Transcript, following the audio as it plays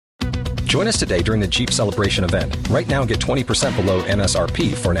Join us today during the Jeep Celebration event. Right now, get 20% below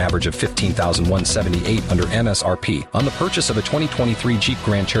MSRP for an average of $15,178 under MSRP on the purchase of a 2023 Jeep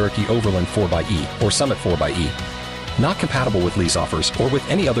Grand Cherokee Overland 4xE or Summit 4xE. Not compatible with lease offers or with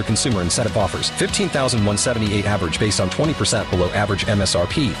any other consumer incentive offers. $15,178 average based on 20% below average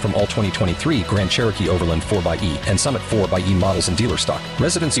MSRP from all 2023 Grand Cherokee Overland 4xE and Summit 4xE models in dealer stock.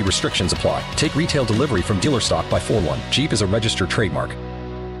 Residency restrictions apply. Take retail delivery from dealer stock by 4/1. Jeep is a registered trademark.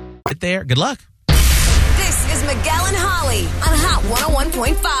 Right there. Good luck. This is Miguel and Holly on Hot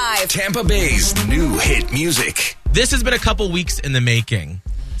 101.5. Tampa Bay's new hit music. This has been a couple weeks in the making.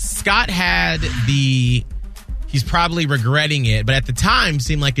 Scott had he's probably regretting it, but at the time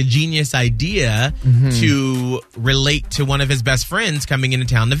seemed like a genius idea to relate to one of his best friends coming into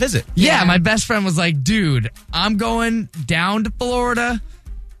town to visit. Yeah, my best friend was like, dude, I'm going down to Florida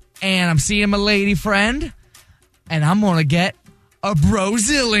and I'm seeing my lady friend and I'm going to get a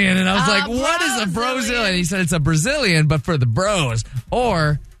BRO-zilian. And I was like, what is a BRO-zilian? He said it's a Brazilian, but for the bros.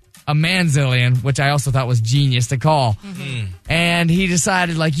 Or a manzillion, which I also thought was genius to call. And he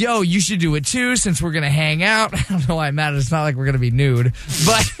decided, like, yo, you should do it too since we're going to hang out. I don't know why it matters. It's not like we're going to be nude.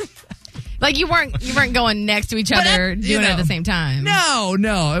 But like you weren't going next to each other doing it at the same time. No.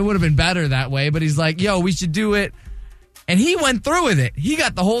 It would have been better that way. But he's like, yo, we should do it. And he went through with it. He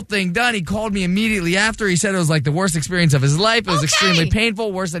got the whole thing done. He called me immediately after. He said it was like the worst experience of his life. It was extremely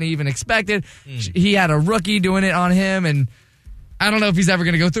painful, worse than he even expected. He had a rookie doing it on him, and I don't know if he's ever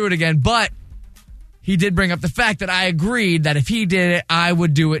going to go through it again, but he did bring up the fact that I agreed that if he did it, I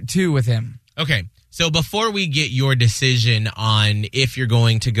would do it too with him. Okay, so before we get your decision on if you're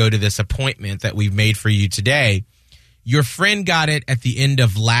going to go to this appointment that we've made for you today, your friend got it at the end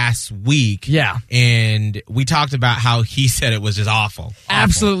of last week. Yeah. And we talked about how he said it was just awful.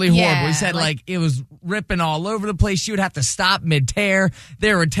 Absolutely horrible. Yeah, He said, like, it was ripping all over the place. She would have to stop mid-tear.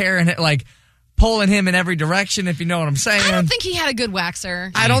 They were tearing it, like, pulling him in every direction, if you know what I'm saying. I don't think he had a good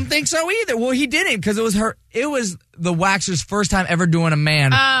waxer. I don't think so either. Well, he didn't, because it was the waxer's first time ever doing a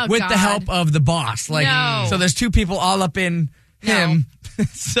man with the help of the boss. Like, so there's two people all up in him.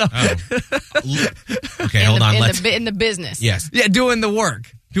 So okay, hold on. In the business. Yes. Yeah, doing the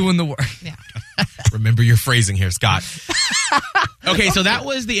work. Yeah. Remember your phrasing here, Scott. Okay, so that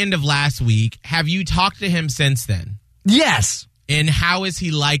was the end of last week. Have you talked to him since then? Yes. And how is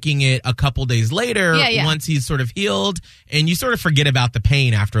he liking it a couple days later once he's sort of healed and you sort of forget about the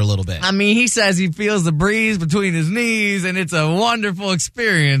pain after a little bit? I mean, he says he feels the breeze between his knees and it's a wonderful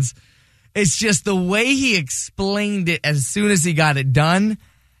experience. It's just the way he explained it as soon as he got it done,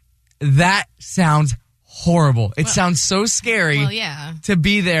 that sounds horrible. It sounds so scary to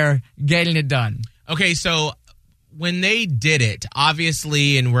be there getting it done. Okay, so when they did it,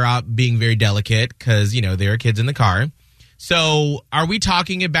 obviously, and we're out being very delicate because, you know, there are kids in the car. So are we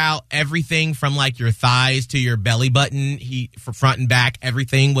talking about everything from like your thighs to your belly button, for front and back,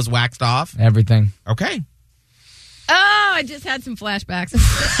 everything was waxed off? Everything. Okay. Oh, I just had some flashbacks.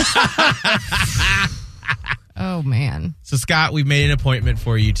 Oh, man. So, Scott, we've made an appointment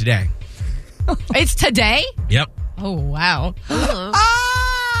for you today. It's today? Yep. Oh, wow.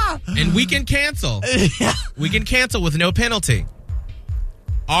 And we can cancel. We can cancel with no penalty.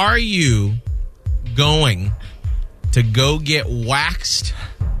 Are you going to go get waxed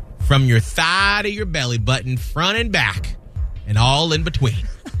from your thigh to your belly button, front and back, and all in between?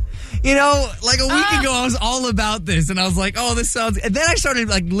 You know, like a week ago, I was all about this, and I was like, oh, this sounds... And then I started,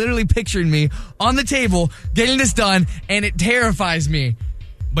 like, literally picturing me on the table, getting this done, and it terrifies me.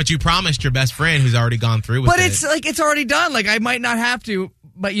 But you promised your best friend who's already gone through with it. But it's, like, it's already done. Like, I might not have to,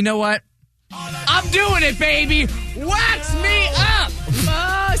 but you know what? I'm doing it, baby! Wax me up!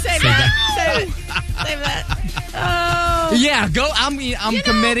 Oh, say that. Say that. Oh. Yeah, go. I'm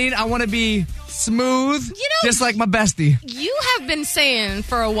committing. I want to be smooth, just like my bestie. You have been saying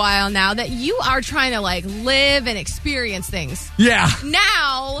for a while now that you are trying to, like, live and experience things. Yeah.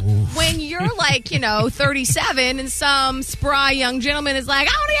 Now, when you're, like, 37 and some spry young gentleman is like,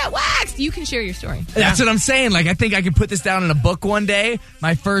 I want to get waxed, you can share your story. That's what I'm saying. Like, I think I could put this down in a book one day.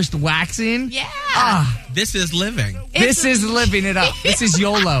 My first waxing. Yeah. This is living. This is living it up. This is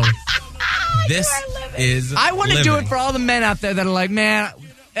YOLO. This is I want to living. do it for all the men out there that are like, man,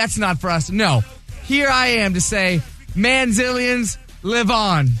 that's not for us. No. Here I am to say, manzillions, live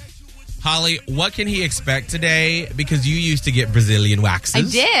on. Holly, what can he expect today? Because you used to get Brazilian waxes. I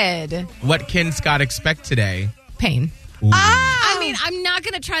did. What can Scott expect today? Pain. I mean, I'm not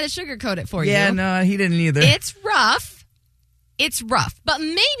going to try to sugarcoat it for you. Yeah, no, he didn't either. It's rough. It's rough. But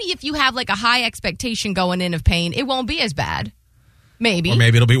maybe if you have, like, a high expectation going in of pain, it won't be as bad. Maybe. Or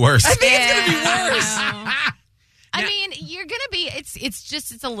maybe it'll be worse. I think it's going to be worse. I mean, you're going to be,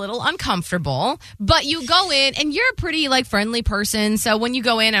 it's a little uncomfortable, but you go in and you're a pretty like friendly person. So when you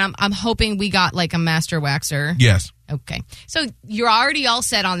go in, and I'm hoping we got like a master waxer. Yes. Okay. So you're already all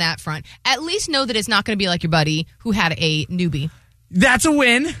set on that front. At least know that it's not going to be like your buddy who had a newbie. That's a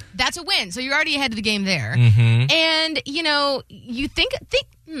win. That's a win. So you're already ahead of the game there. Mm-hmm. And, you think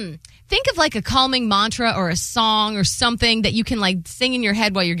of like a calming mantra or a song or something that you can like sing in your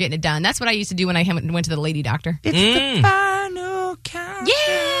head while you're getting it done. That's what I used to do when I went to the lady doctor. It's the final count.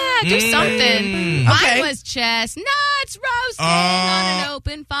 Yeah, do something. Okay. Mine was chestnuts roasting on an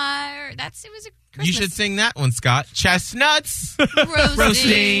open fire. It was a Christmas. You should sing that one, Scott. Chestnuts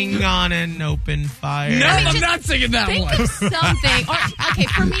roasting on an open fire. No, I mean, I'm not singing that Think one. of something. Okay,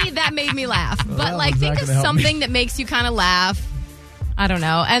 for me, that made me laugh. But like, think of something that makes you kind of laugh. I don't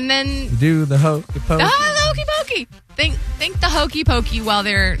know. And then Do the hokey pokey. the hokey pokey. Think the hokey pokey while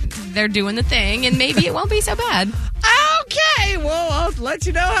they're doing the thing, and maybe it won't be so bad. Okay, well, I'll let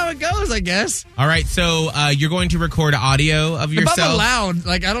you know how it goes, I guess. All right, so you're going to record audio of If I'm yourself. allowed,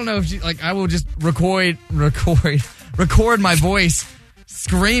 like, I don't know if I will just record my voice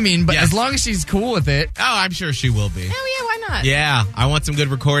screaming, but Yes. as long as she's cool with it. Oh, I'm sure she will be. Oh yeah, why not? Yeah, I want some good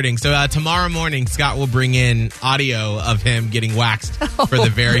recording. So tomorrow morning, Scott will bring in audio of him getting waxed for the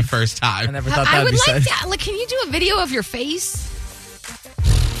very first time. I never thought I that would would be like said. that. Like, can you do a video of your face?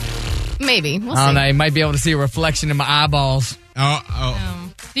 Maybe. We'll I don't see. know, you might be able to see a reflection in my eyeballs.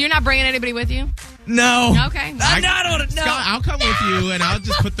 You're not bringing anybody with you? No. Okay. I don't want to know. Scott, I'll come with you, and I'll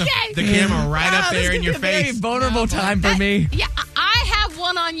just put the camera right up there in your This is a very face. vulnerable time for me. Yeah, I have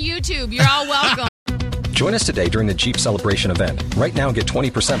one on YouTube. You're all welcome. Join us today during the Jeep Celebration event. Right now, get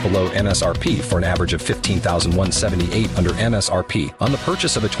 20% below MSRP for an average of $15,178 under MSRP on the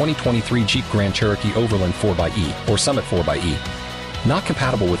purchase of a 2023 Jeep Grand Cherokee Overland 4xE or Summit 4xE. Not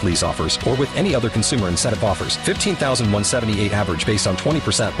compatible with lease offers or with any other consumer incentive offers. $15,178 average based on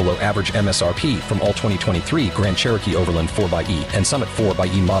 20% below average MSRP from all 2023 Grand Cherokee Overland 4xE and Summit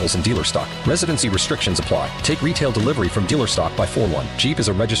 4xE models in dealer stock. Residency restrictions apply. Take retail delivery from dealer stock by 4/1. Jeep is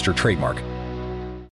a registered trademark.